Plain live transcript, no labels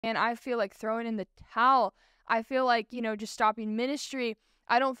and I feel like throwing in the towel. I feel like, just stopping ministry.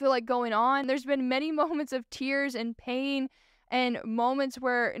 I don't feel like going on. There's been many moments of tears and pain and moments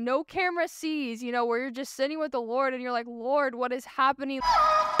where no camera sees, where you're just sitting with the Lord and you're like, Lord, what is happening?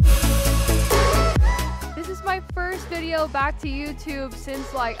 This is my first video back to YouTube since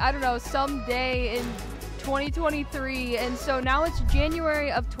some day in 2023, and so now it's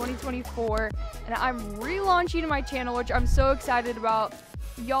January of 2024 and I'm relaunching my channel, which I'm so excited about.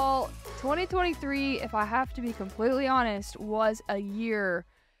 Y'all, 2023, if I have to be completely honest, was a year.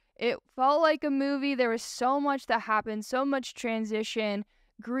 It felt like a movie. There was so much that happened, so much transition,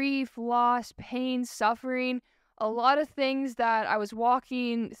 grief, loss, pain, suffering, a lot of things that I was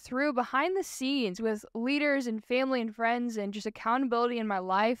walking through behind the scenes with leaders and family and friends and just accountability in my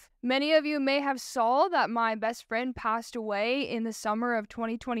life. Many of you may have saw that my best friend passed away in the summer of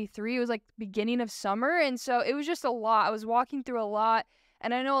 2023. It was like the beginning of summer, and so it was just a lot. I was walking through a lot,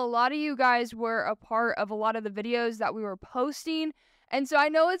 and I know a lot of you guys were a part of a lot of the videos that we were posting. And so I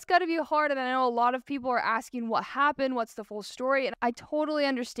know it's got to be hard, and I know a lot of people are asking what happened, what's the full story, and I totally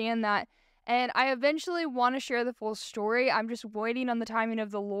understand that. And I eventually want to share the full story. I'm just waiting on the timing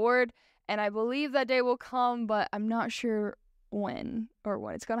of the Lord, and I believe that day will come, but I'm not sure when or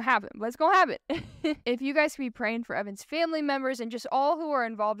when it's going to happen, but it's going to happen. If you guys can be praying for Evan's family members and just all who are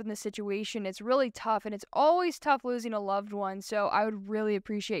involved in this situation, it's really tough, and it's always tough losing a loved one, so I would really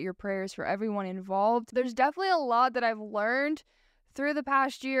appreciate your prayers for everyone involved. There's definitely a lot that I've learned through the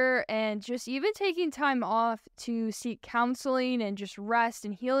past year, and just even taking time off to seek counseling and just rest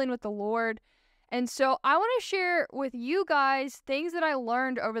and healing with the Lord. And so I want to share with you guys things that I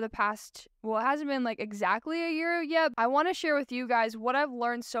learned over the past, well, it hasn't been like exactly a year yet. I want to share with you guys what I've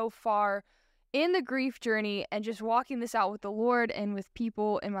learned so far in the grief journey and just walking this out with the Lord and with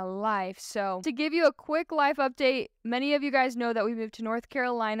people in my life. So to give you a quick life update, many of you guys know that we moved to North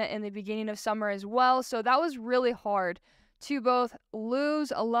Carolina in the beginning of summer as well. So that was really hard to both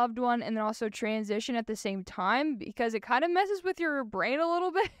lose a loved one and then also transition at the same time, because it kind of messes with your brain a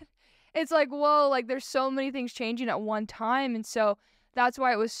little bit. It's like, whoa, like there's so many things changing at one time. And so that's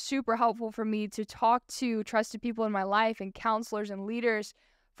why it was super helpful for me to talk to trusted people in my life and counselors and leaders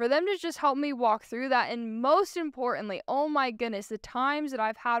for them to just help me walk through that. And most importantly, oh my goodness, the times that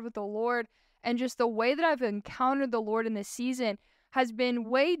I've had with the Lord and just the way that I've encountered the Lord in this season has been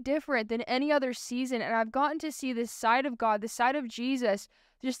way different than any other season, and I've gotten to see this side of God, this side of Jesus,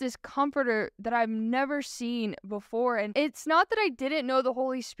 just this comforter that I've never seen before. And it's not that I didn't know the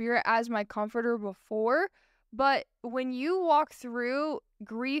Holy Spirit as my comforter before, but when you walk through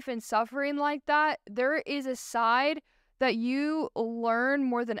grief and suffering like that, there is a side that you learn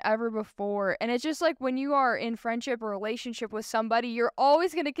more than ever before. And it's just like when you are in friendship or relationship with somebody, you're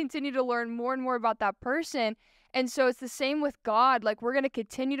always going to continue to learn more and more about that person. And so it's the same with God. Like, we're going to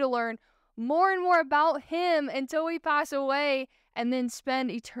continue to learn more and more about Him until we pass away and then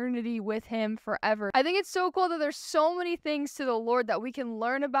spend eternity with Him forever. I think it's so cool that there's so many things to the Lord that we can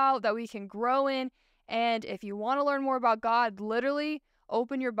learn about, that we can grow in. And if you want to learn more about God, literally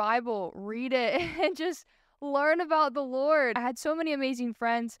open your Bible, read it, and just learn about the Lord. I had so many amazing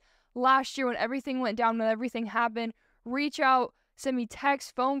friends last year when everything went down, when everything happened, reach out, send me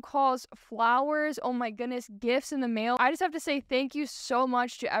texts, phone calls, flowers, oh my goodness, gifts in the mail. I just have to say thank you so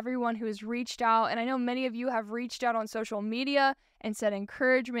much to everyone who has reached out. And I know many of you have reached out on social media and said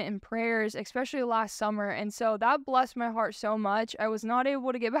encouragement and prayers, especially last summer. And so that blessed my heart so much. I was not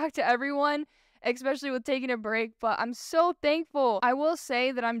able to get back to everyone, especially with taking a break, but I'm so thankful. I will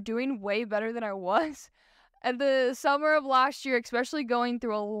say that I'm doing way better than I was at the summer of last year, especially going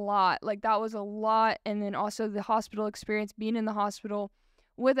through a lot. Like, that was a lot. And then also the hospital experience, being in the hospital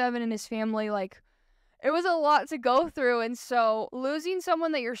with Evan and his family, like, it was a lot to go through. And so losing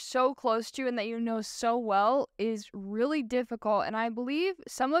someone that you're so close to and that you know so well is really difficult. And I believe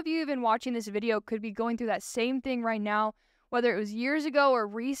some of you even watching this video could be going through that same thing right now, whether it was years ago or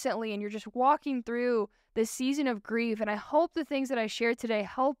recently, and you're just walking through this season of grief. And I hope the things that I share today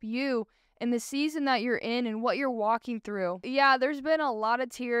help you in the season that you're in and what you're walking through. Yeah, there's been a lot of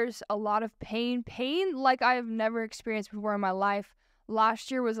tears, a lot of pain like I have never experienced before in my life. Last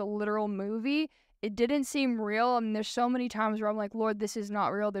year was a literal movie. It didn't seem real. I mean, there's so many times where I'm like, Lord, this is not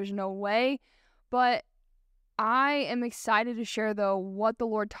real. There's no way. But I am excited to share, though, what the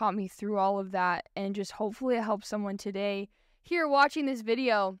Lord taught me through all of that, and just hopefully it helps someone today here watching this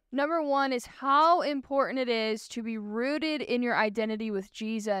video. Number one is how important it is to be rooted in your identity with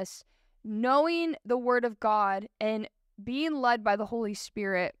Jesus, knowing the Word of God and being led by the Holy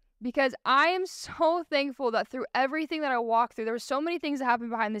Spirit. Because I am so thankful that through everything that I walked through, there were so many things that happened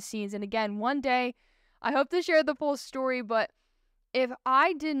behind the scenes. And again, one day, I hope to share the full story, but if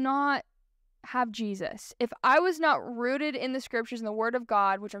I did not have Jesus, if I was not rooted in the scriptures and the word of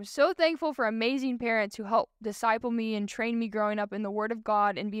God, which I'm so thankful for amazing parents who helped disciple me and train me growing up in the word of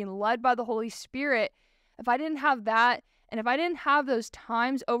God and being led by the Holy Spirit, if I didn't have that, and if I didn't have those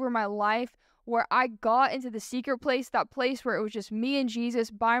times over my life where I got into the secret place, that place where it was just me and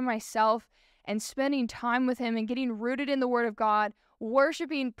Jesus by myself and spending time with him and getting rooted in the word of God,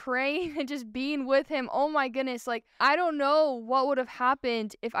 worshiping, praying, and just being with him. Oh my goodness, like I don't know what would have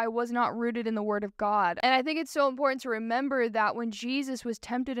happened if I was not rooted in the word of God. And I think it's so important to remember that when Jesus was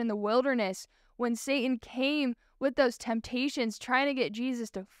tempted in the wilderness, when Satan came with those temptations trying to get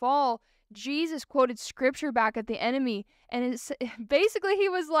Jesus to fall, Jesus quoted scripture back at the enemy, and it's basically he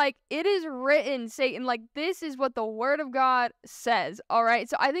was like, it is written, Satan, like this is what the word of God says. All right,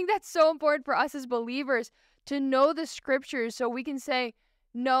 so I think that's so important for us as believers to know the scriptures so we can say,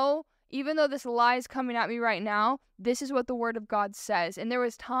 no, even though this lie is coming at me right now, this is what the word of God says. And there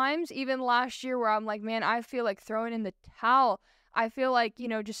was times even last year where I'm like, man, I feel like throwing in the towel. I feel like,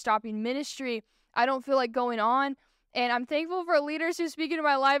 just stopping ministry. I don't feel like going on. And I'm thankful for leaders who speak into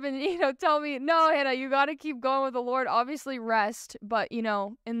my life and, tell me, no, Hannah, you got to keep going with the Lord. Obviously rest, but,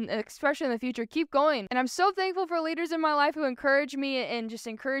 especially in the future, keep going. And I'm so thankful for leaders in my life who encourage me and just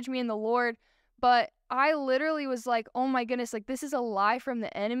encourage me in the Lord. But I literally was like, oh my goodness, like this is a lie from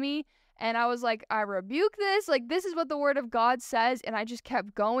the enemy. And I was like, I rebuke this. Like this is what the word of God says. And I just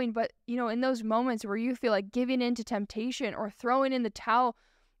kept going. But, in those moments where you feel like giving in to temptation or throwing in the towel,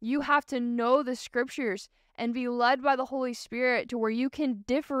 you have to know the scriptures and be led by the Holy Spirit to where you can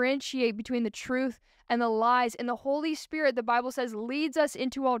differentiate between the truth and the lies. And the Holy Spirit, the Bible says, leads us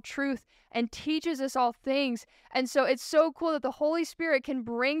into all truth and teaches us all things. And so it's so cool that the Holy Spirit can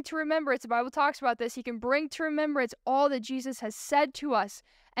bring to remembrance, the Bible talks about this, he can bring to remembrance all that Jesus has said to us.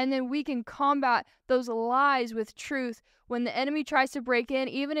 And then we can combat those lies with truth. When the enemy tries to break in,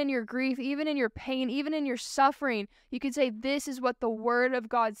 even in your grief, even in your pain, even in your suffering, you can say, this is what the word of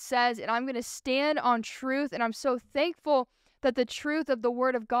God says, and I'm going to stand on truth. And I'm so thankful that the truth of the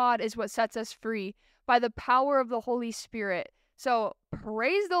word of God is what sets us free by the power of the Holy Spirit. So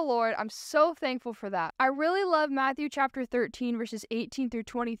praise the Lord. I'm so thankful for that. I really love Matthew chapter 13, verses 18 through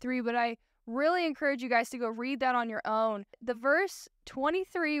 23, but I really encourage you guys to go read that on your own. The verse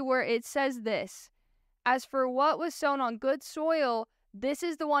 23 where it says this, as for what was sown on good soil, this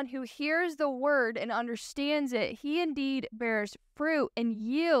is the one who hears the word and understands it. He indeed bears fruit and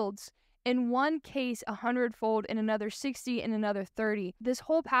yields, in one case 100-fold, in another 60, in another 30. This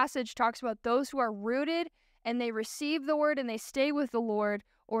whole passage talks about those who are rooted and they receive the word and they stay with the Lord,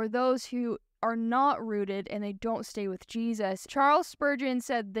 or those who are not rooted and they don't stay with Jesus. Charles Spurgeon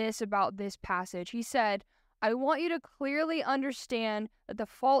said this about this passage. He said, I want you to clearly understand that the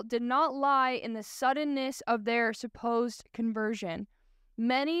fault did not lie in the suddenness of their supposed conversion.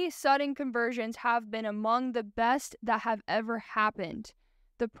 Many sudden conversions have been among the best that have ever happened.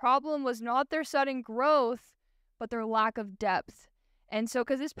 The problem was not their sudden growth, but their lack of depth. And so,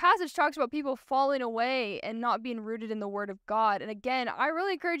 because this passage talks about people falling away and not being rooted in the word of God. And again, I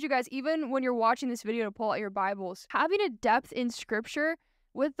really encourage you guys, even when you're watching this video, to pull out your Bibles. Having a depth in scripture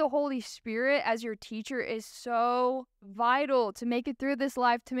with the Holy Spirit as your teacher is so vital to make it through this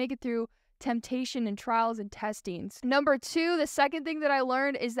life, to make it through temptation and trials and testings. Number 2, the second thing that I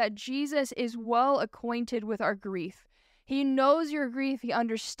learned is that Jesus is well acquainted with our grief. He knows your grief. He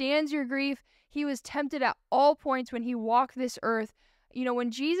understands your grief. He was tempted at all points when he walked this earth.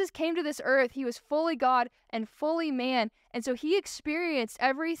 When Jesus came to this earth, he was fully God and fully man. And so he experienced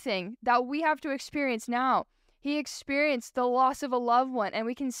everything that we have to experience now. He experienced the loss of a loved one. And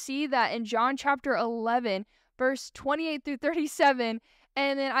we can see that in John chapter 11, verse 28 through 37.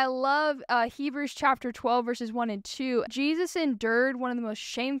 And then I love Hebrews chapter 12, verses 1 and 2. Jesus endured one of the most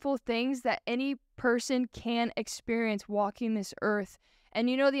shameful things that any person can experience walking this earth. And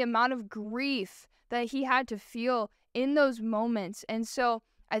the amount of grief that he had to feel in those moments. And so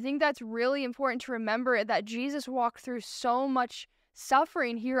I think that's really important to remember, that Jesus walked through so much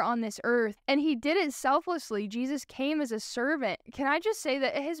suffering here on this earth, and he did it selflessly. Jesus came as a servant. Can I just say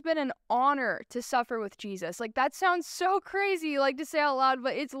that it has been an honor to suffer with Jesus? Like, that sounds so crazy, like, to say out loud,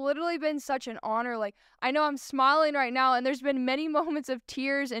 but it's literally been such an honor. Like, I know I'm smiling right now, and there's been many moments of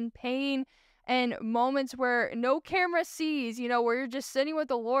tears and pain and moments where no camera sees, where you're just sitting with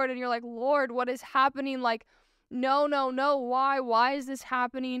the Lord and you're like, Lord, what is happening? Like, no, why is this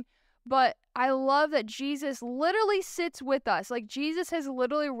happening? But I love that Jesus literally sits with us. Like, Jesus has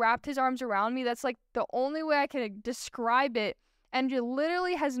literally wrapped his arms around me. That's like the only way I can describe it. And he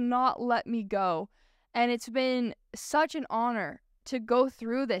literally has not let me go. And it's been such an honor to go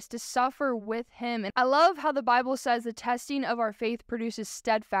through this, to suffer with him. And I love how the Bible says the testing of our faith produces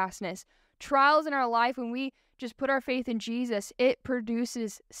steadfastness. Trials in our life, when we just put our faith in Jesus, it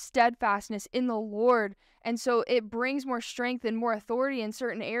produces steadfastness in the Lord. And so it brings more strength and more authority in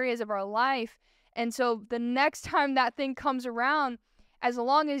certain areas of our life. And so the next time that thing comes around, as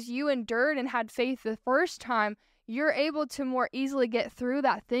long as you endured and had faith the first time, you're able to more easily get through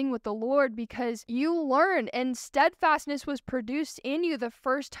that thing with the Lord because you learned and steadfastness was produced in you the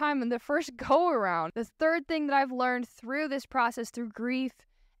first time and the first go around. The third thing that I've learned through this process, through grief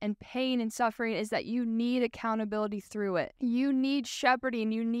and pain and suffering, is that you need accountability through it. You need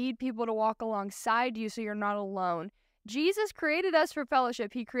shepherding. You need people to walk alongside you so you're not alone. Jesus created us for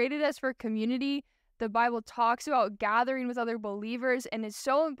fellowship. He created us for community. The Bible talks about gathering with other believers, and it's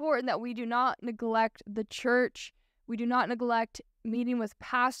so important that we do not neglect the church. We do not neglect meeting with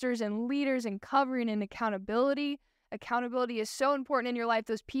pastors and leaders and covering and accountability. Accountability is so important in your life.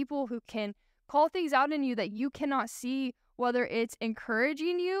 Those people who can call things out in you that you cannot see, whether it's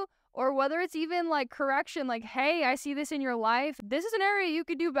encouraging you or whether it's even like correction, like, hey, I see this in your life. This is an area you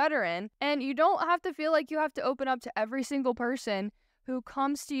could do better in. And you don't have to feel like you have to open up to every single person who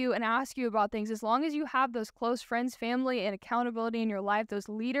comes to you and asks you about things. As long as you have those close friends, family, and accountability in your life, those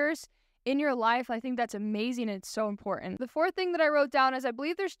leaders in your life, I think that's amazing and it's so important. The fourth thing that I wrote down is I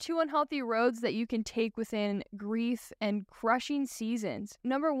believe there's 2 unhealthy roads that you can take within grief and crushing seasons.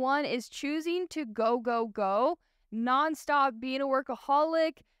 Number 1 is choosing to go, nonstop, being a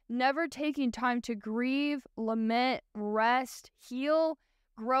workaholic, never taking time to grieve, lament, rest, heal,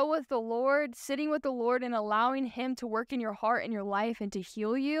 grow with the Lord, sitting with the Lord and allowing him to work in your heart and your life and to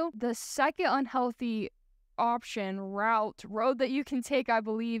heal you. The second unhealthy road that you can take, I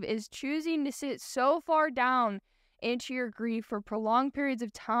believe, is choosing to sit so far down into your grief for prolonged periods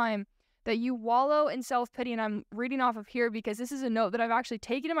of time that you wallow in self-pity. And I'm reading off of here because this is a note that I've actually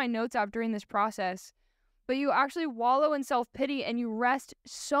taken in my notes app during this process. But you actually wallow in self-pity and you rest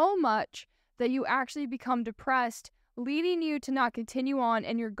so much that you actually become depressed, leading you to not continue on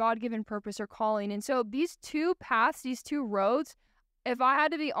in your God-given purpose or calling. And so these 2 paths, these 2 roads, if I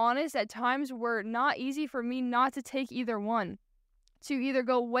had to be honest, at times were not easy for me not to take either one. To either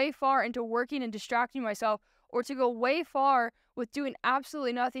go way far into working and distracting myself, or to go way far with doing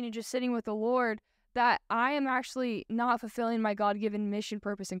absolutely nothing and just sitting with the Lord, that I am actually not fulfilling my God-given mission,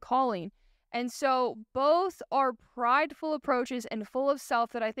 purpose, and calling. And so both are prideful approaches and full of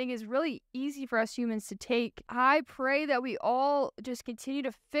self that I think is really easy for us humans to take. I pray that we all just continue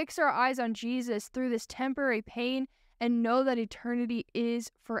to fix our eyes on Jesus through this temporary pain and know that eternity is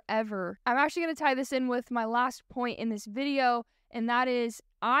forever. I'm actually going to tie this in with my last point in this video, and that is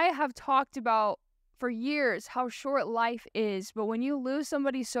I have talked about for years how short life is, but when you lose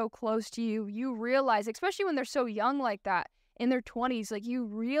somebody so close to you, you realize, especially when they're so young like that, in their 20s, like you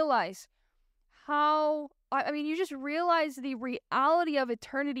realize you just realize the reality of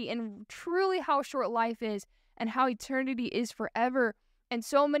eternity and truly how short life is and how eternity is forever. And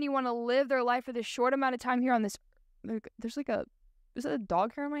so many want to live their life for this short amount of time here on this. Is that a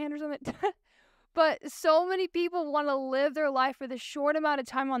dog hair in my hand or something? But so many people want to live their life for this short amount of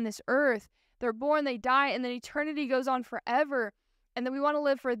time on this earth. They're born, they die, and then eternity goes on forever. And then we want to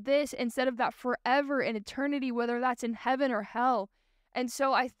live for this instead of that forever in eternity, whether that's in heaven or hell. And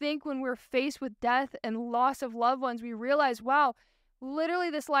so I think when we're faced with death and loss of loved ones, we realize, wow, literally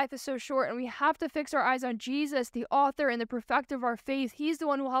this life is so short and we have to fix our eyes on Jesus, the author and the perfecter of our faith. He's the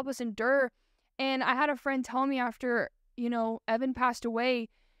one who will help us endure. And I had a friend tell me after, Evan passed away,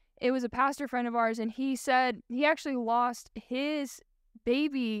 it was a pastor friend of ours, and he said he actually lost his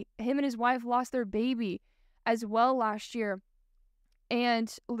baby. Him and his wife lost their baby as well last year,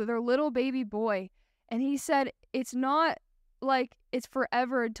 and their little baby boy. And he said, it's not like it's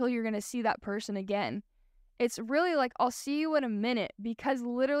forever until you're going to see that person again. It's really like, I'll see you in a minute, because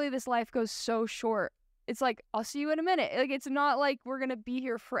literally this life goes so short. It's like, I'll see you in a minute. Like, it's not like we're going to be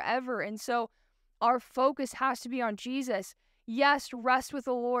here forever. And so our focus has to be on Jesus. Yes, rest with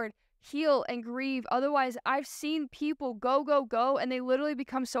the Lord, heal and grieve. Otherwise, I've seen people go, and they literally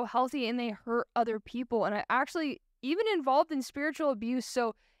become so healthy and they hurt other people. And I actually even involved in spiritual abuse.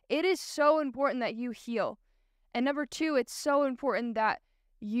 So it is so important that you heal. And number 2, it's so important that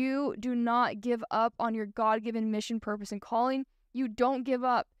you do not give up on your God-given mission, purpose, and calling. You don't give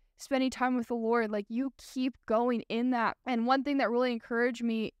up spending time with the Lord. Like, you keep going in that. And one thing that really encouraged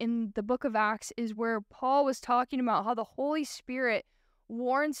me in the book of Acts is where Paul was talking about how the Holy Spirit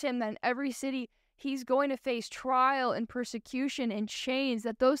warns him that in every city he's going to face trial and persecution and chains,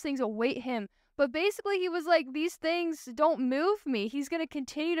 that those things await him. But basically he was like, these things don't move me. He's going to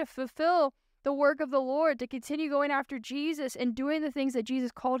continue to fulfill the work of the Lord, to continue going after Jesus and doing the things that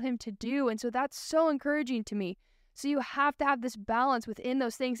Jesus called him to do. And so that's so encouraging to me. So you have to have this balance within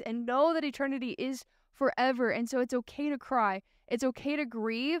those things and know that eternity is forever. And so it's okay to cry. It's okay to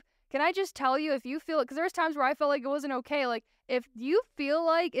grieve. Can I just tell you, if you feel it, because there's times where I felt like it wasn't okay. Like, if you feel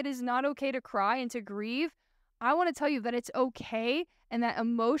like it is not okay to cry and to grieve, I want to tell you that it's okay, and that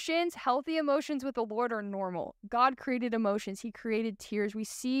emotions, healthy emotions with the Lord, are normal. God created emotions. He created tears. We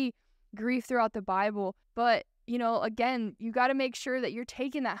see grief throughout the Bible. But, again, you got to make sure that you're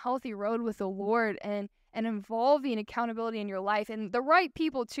taking that healthy road with the Lord and involving accountability in your life, and the right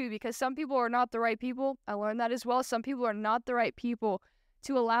people too, because some people are not the right people. I learned that as well. Some people are not the right people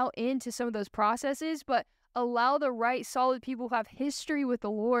to allow into some of those processes, but allow the right solid people who have history with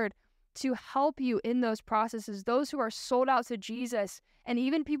the Lord to help you in those processes, those who are sold out to Jesus, and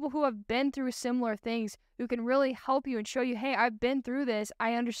even people who have been through similar things, who can really help you and show you, hey, I've been through this.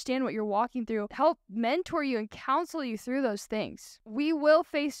 I understand what you're walking through. Help mentor you and counsel you through those things. We will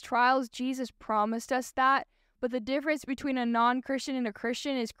face trials. Jesus promised us that. But the difference between a non-Christian and a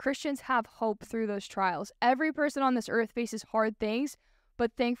Christian is Christians have hope through those trials. Every person on this earth faces hard things,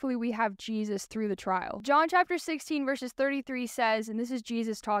 but thankfully we have Jesus through the trial. John chapter 16 verses 33 says, and this is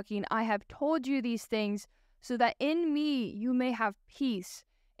Jesus talking, I have told you these things so that in me you may have peace.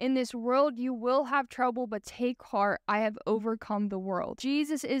 In this world you will have trouble, but take heart, I have overcome the world.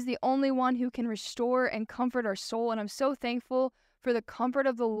 Jesus is the only one who can restore and comfort our soul, and I'm so thankful for the comfort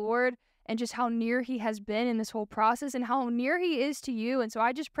of the Lord and just how near he has been in this whole process and how near he is to you. And so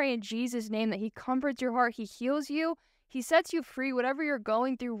I just pray in Jesus' name that he comforts your heart, he heals you, he sets you free, whatever you're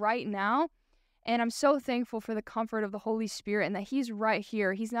going through right now. And I'm so thankful for the comfort of the Holy Spirit and that he's right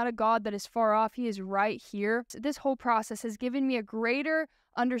here. He's not a God that is far off. He is right here. So this whole process has given me a greater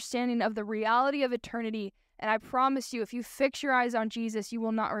understanding of the reality of eternity. And I promise you, if you fix your eyes on Jesus, you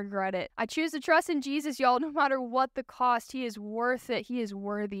will not regret it. I choose to trust in Jesus, y'all, no matter what the cost. He is worth it. He is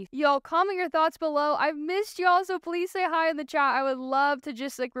worthy. Y'all, comment your thoughts below. I've missed y'all, so please say hi in the chat. I would love to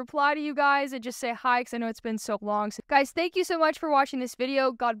just reply to you guys and just say hi, because I know it's been so long. So, guys, thank you so much for watching this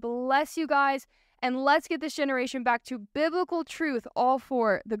video. God bless you guys. And let's get this generation back to biblical truth, all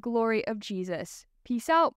for the glory of Jesus. Peace out.